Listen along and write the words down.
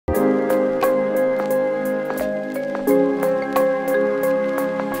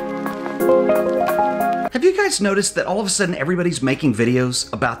guys notice that all of a sudden everybody's making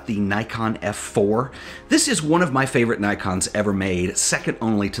videos about the Nikon F4? This is one of my favorite Nikons ever made, second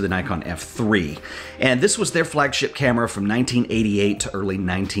only to the Nikon F3. And this was their flagship camera from 1988 to early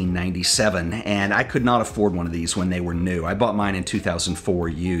 1997, and I could not afford one of these when they were new. I bought mine in 2004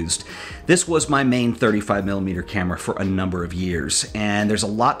 used. This was my main 35mm camera for a number of years, and there's a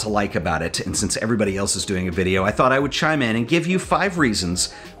lot to like about it, and since everybody else is doing a video, I thought I would chime in and give you 5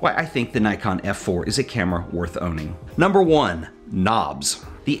 reasons why I think the Nikon F4 is a camera worth owning. Number 1, knobs.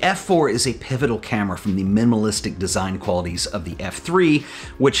 The F4 is a pivotal camera from the minimalistic design qualities of the F3,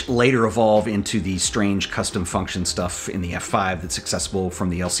 which later evolved into the strange custom function stuff in the F5 that's accessible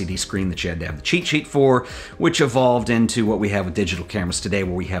from the LCD screen that you had to have the cheat sheet for, which evolved into what we have with digital cameras today,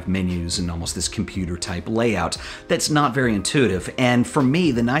 where we have menus and almost this computer type layout that's not very intuitive. And for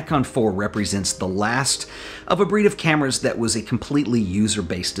me, the Nikon 4 represents the last of a breed of cameras that was a completely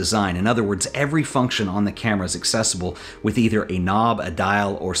user-based design. In other words, every function on the camera is accessible with either a knob, a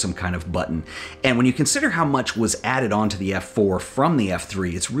dial, or some kind of button. And when you consider how much was added onto the F4 from the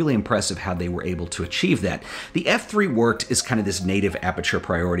F3, it's really impressive how they were able to achieve that. The F3 worked as kind of this native aperture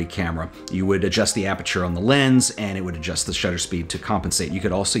priority camera. You would adjust the aperture on the lens and it would adjust the shutter speed to compensate. You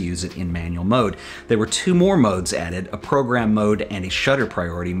could also use it in manual mode. There were 2 more modes added, a program mode and a shutter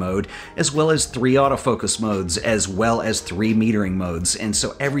priority mode, as well as 3 autofocus modes, as well as 3 metering modes. And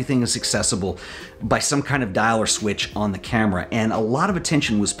so everything is accessible by some kind of dial or switch on the camera. And a lot of attention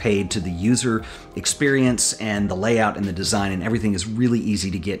was paid to the user experience and the layout and the design, and everything is really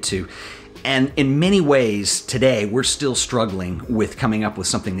easy to get to. And in many ways today, we're still struggling with coming up with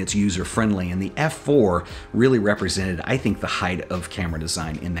something that's user-friendly, and the F4 really represented, I think, the height of camera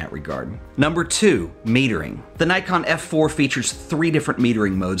design in that regard. Number 2, metering. The Nikon F4 features 3 different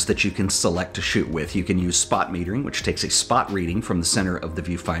metering modes that you can select to shoot with. You can use spot metering, which takes a spot reading from the center of the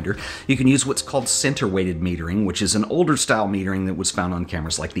viewfinder. You can use what's called center-weighted metering, which is an older style metering that was found on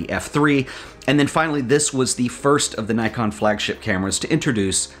cameras like the F3. And then finally, this was the first of the Nikon flagship cameras to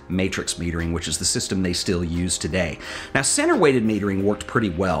introduce matrix metering, which is the system they still use today. Now, center-weighted metering worked pretty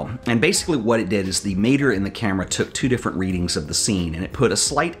well, and basically what it did is the meter in the camera took 2 different readings of the scene, and it put a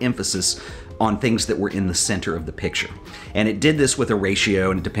slight emphasis on things that were in the center of the picture. And it did this with a ratio,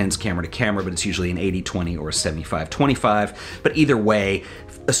 and it depends camera to camera, but it's usually an 80-20 or a 75-25. But either way,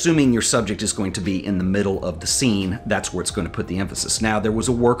 assuming your subject is going to be in the middle of the scene, that's where it's going to put the emphasis. Now, there was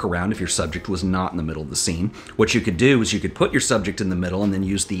a workaround if your subject was not in the middle of the scene. What you could do is you could put your subject in the middle and then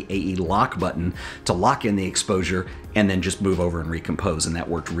use the AE lock button to lock in the exposure and then just move over and recompose, and that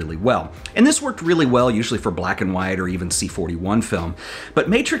worked really well. And this worked really well usually for black and white or even C41 film. But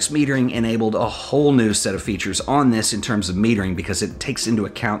matrix metering enabled a whole new set of features on this in terms of metering, because it takes into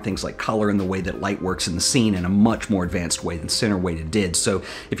account things like color and the way that light works in the scene in a much more advanced way than center-weighted did. So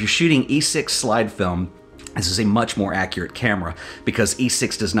if you're shooting E6 slide film, this is a much more accurate camera because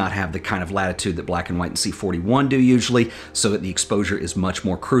E6 does not have the kind of latitude that black and white and C41 do usually, so that the exposure is much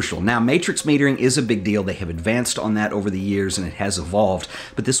more crucial. Now, matrix metering is a big deal. They have advanced on that over the years and it has evolved,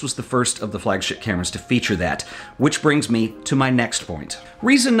 but this was the first of the flagship cameras to feature that, which brings me to my next point.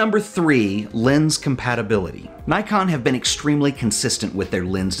 Reason number 3, lens compatibility. Nikon have been extremely consistent with their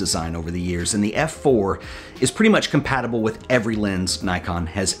lens design over the years, and the F4 is pretty much compatible with every lens Nikon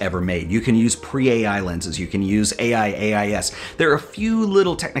has ever made. You can use pre-AI lenses, you can use AI, AIS. There are a few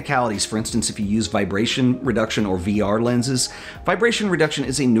little technicalities. For instance, if you use vibration reduction or VR lenses, vibration reduction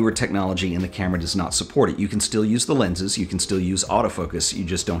is a newer technology and the camera does not support it. You can still use the lenses, you can still use autofocus, you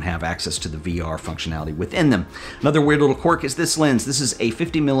just don't have access to the VR functionality within them. Another weird little quirk is this lens. This is a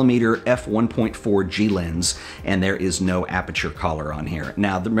 50mm f1.4 G lens, and there is no aperture collar on here.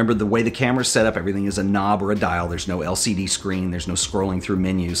 Now, remember the way the camera's set up, everything is a knob or a dial. There's no LCD screen, there's no scrolling through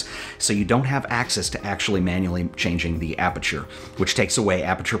menus, so you don't have access to actually manually changing the aperture, which takes away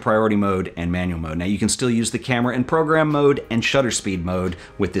aperture priority mode and manual mode. Now, you can still use the camera in program mode and shutter speed mode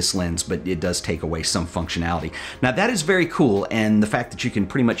with this lens, but it does take away some functionality. Now, that is very cool, and the fact that you can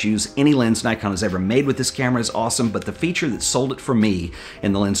pretty much use any lens Nikon has ever made with this camera is awesome, but the feature that sold it for me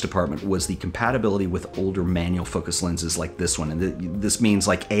in the lens department was the compatibility with older manual focus lenses like this one. And this means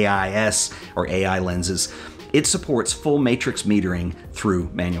like AIS or AI lenses. It supports full matrix metering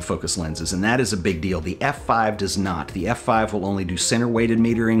through manual focus lenses, and that is a big deal. The F5 does not. The F5 will only do center weighted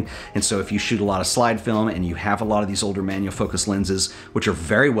metering, and so if you shoot a lot of slide film and you have a lot of these older manual focus lenses, which are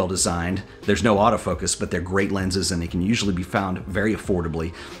very well designed, there's no autofocus, but they're great lenses and they can usually be found very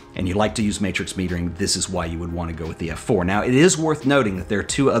affordably, and you like to use matrix metering, this is why you would want to go with the F4. Now, it is worth noting that there are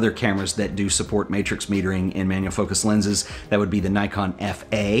 2 other cameras that do support matrix metering in manual focus lenses. That would be the Nikon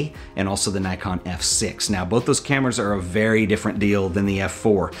FA and also the Nikon F6. Now, both Both those cameras are a very different deal than the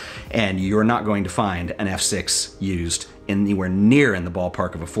F4, and you're not going to find an F6 used anywhere near in the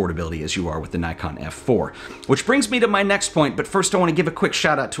ballpark of affordability as you are with the Nikon F4. Which brings me to my next point, but first I want to give a quick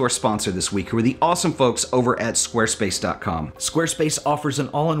shout out to our sponsor this week, who are the awesome folks over at squarespace.com. Squarespace offers an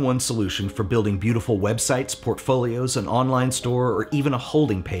all-in-one solution for building beautiful websites, portfolios, an online store, or even a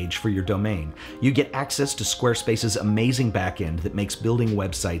holding page for your domain. You get access to Squarespace's amazing backend that makes building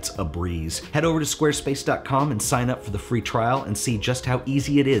websites a breeze. Head over to squarespace.com and sign up for the free trial and see just how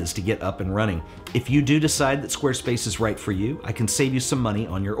easy it is to get up and running. If you do decide that Squarespace is right for you, I can save you some money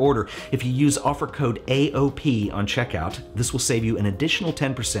on your order. If you use offer code AOP on checkout, this will save you an additional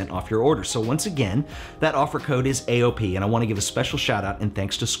 10% off your order. So once again, that offer code is AOP, and I want to give a special shout out and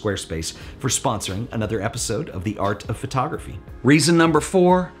thanks to Squarespace for sponsoring another episode of The Art of Photography. Reason number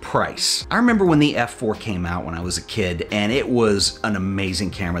 4, price. I remember when the F4 came out when I was a kid, and it was an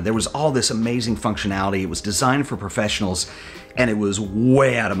amazing camera. There was all this amazing functionality. It was designed for professionals, and it was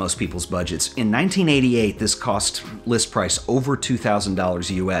way out of most people's budgets. In 1988, this cost list price over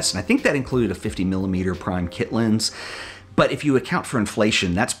 $2,000 US, and I think that included a 50mm prime kit lens. But if you account for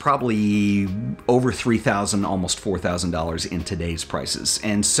inflation, that's probably over $3,000, almost $4,000 in today's prices.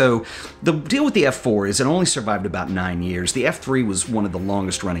 And so the deal with the F4 is it only survived about 9 years. The F3 was one of the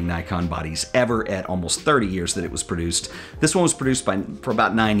longest running Nikon bodies ever at almost 30 years that it was produced. This one was produced for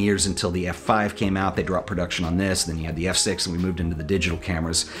about 9 years until the F5 came out. They dropped production on this, then you had the F6, and we moved into the digital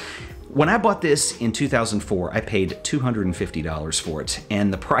cameras. When I bought this in 2004, I paid $250 for it,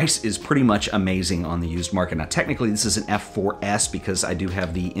 and the price is pretty much amazing on the used market. Now, technically, this is an F4S because I do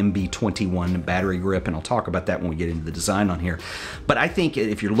have the MB21 battery grip, and I'll talk about that when we get into the design on here. But I think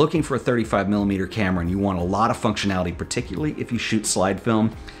if you're looking for a 35mm camera and you want a lot of functionality, particularly if you shoot slide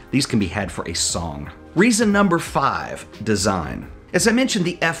film, these can be had for a song. Reason number 5, design. As I mentioned,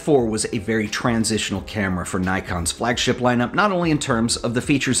 the F4 was a very transitional camera for Nikon's flagship lineup, not only in terms of the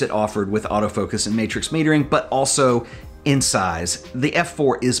features it offered with autofocus and matrix metering, but also in size. The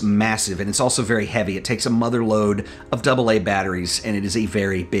F4 is massive, and it's also very heavy. It takes a mother load of AA batteries, and it is a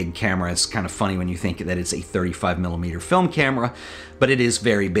very big camera. It's kind of funny when you think that it's a 35mm film camera, but it is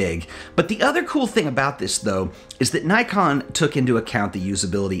very big. But the other cool thing about this, though, is that Nikon took into account the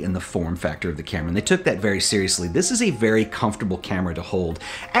usability and the form factor of the camera, and they took that very seriously. This is a very comfortable camera to hold,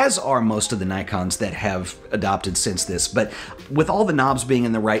 as are most of the Nikons that have adopted since this. But with all the knobs being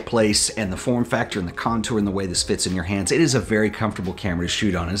in the right place and the form factor and the contour and the way this fits in your hands, it is a very comfortable camera to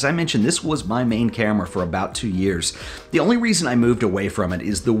shoot on. As I mentioned, this was my main camera for about 2 years. The only reason I moved away from it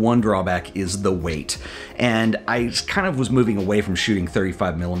is the one drawback is the weight. And I kind of was moving away from shooting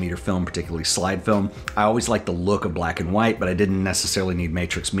 35mm film, particularly slide film. I always liked the look of black and white, but I didn't necessarily need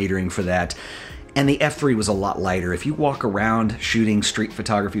matrix metering for that. And the F3 was a lot lighter. If you walk around shooting street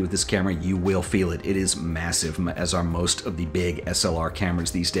photography with this camera, you will feel it. It is massive, as are most of the big SLR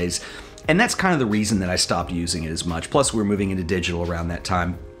cameras these days. And that's kind of the reason that I stopped using it as much. Plus, we were moving into digital around that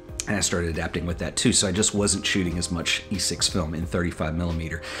time, and I started adapting with that too, so I just wasn't shooting as much E6 film in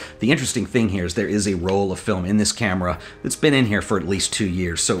 35mm. The interesting thing here is there is a roll of film in this camera that's been in here for at least 2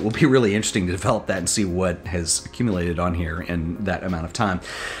 years, so it will be really interesting to develop that and see what has accumulated on here in that amount of time.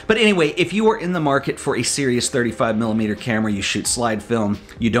 But anyway, if you are in the market for a serious 35mm camera, you shoot slide film,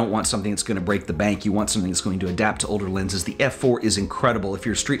 you don't want something that's going to break the bank, you want something that's going to adapt to older lenses, the F4 is incredible. If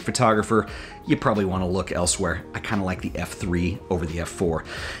you're a street photographer, you probably want to look elsewhere. I kind of like the F3 over the F4.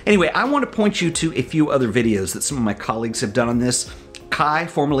 Anyway, I want to point you to a few other videos that some of my colleagues have done on this. Kai,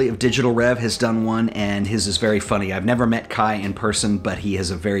 formerly of Digital Rev, has done one, and his is very funny. I've never met Kai in person, but he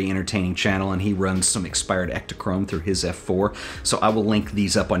has a very entertaining channel, and he runs some expired Ektachrome through his F4, so I will link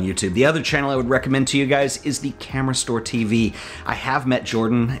these up on YouTube. The other channel I would recommend to you guys is the Camera Store TV. I have met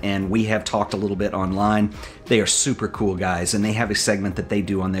Jordan, and we have talked a little bit online. They are super cool guys, and they have a segment that they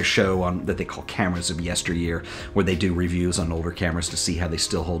do on their show that they call Cameras of Yesteryear, where they do reviews on older cameras to see how they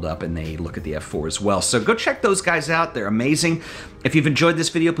still hold up, and they look at the F4 as well. So go check those guys out. They're amazing. If you've enjoyed this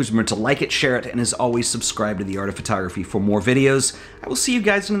video, please remember to like it, share it, and as always, subscribe to The Art of Photography for more videos. I will see you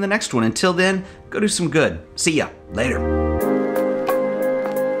guys in the next one. Until then, go do some good. See ya. Later.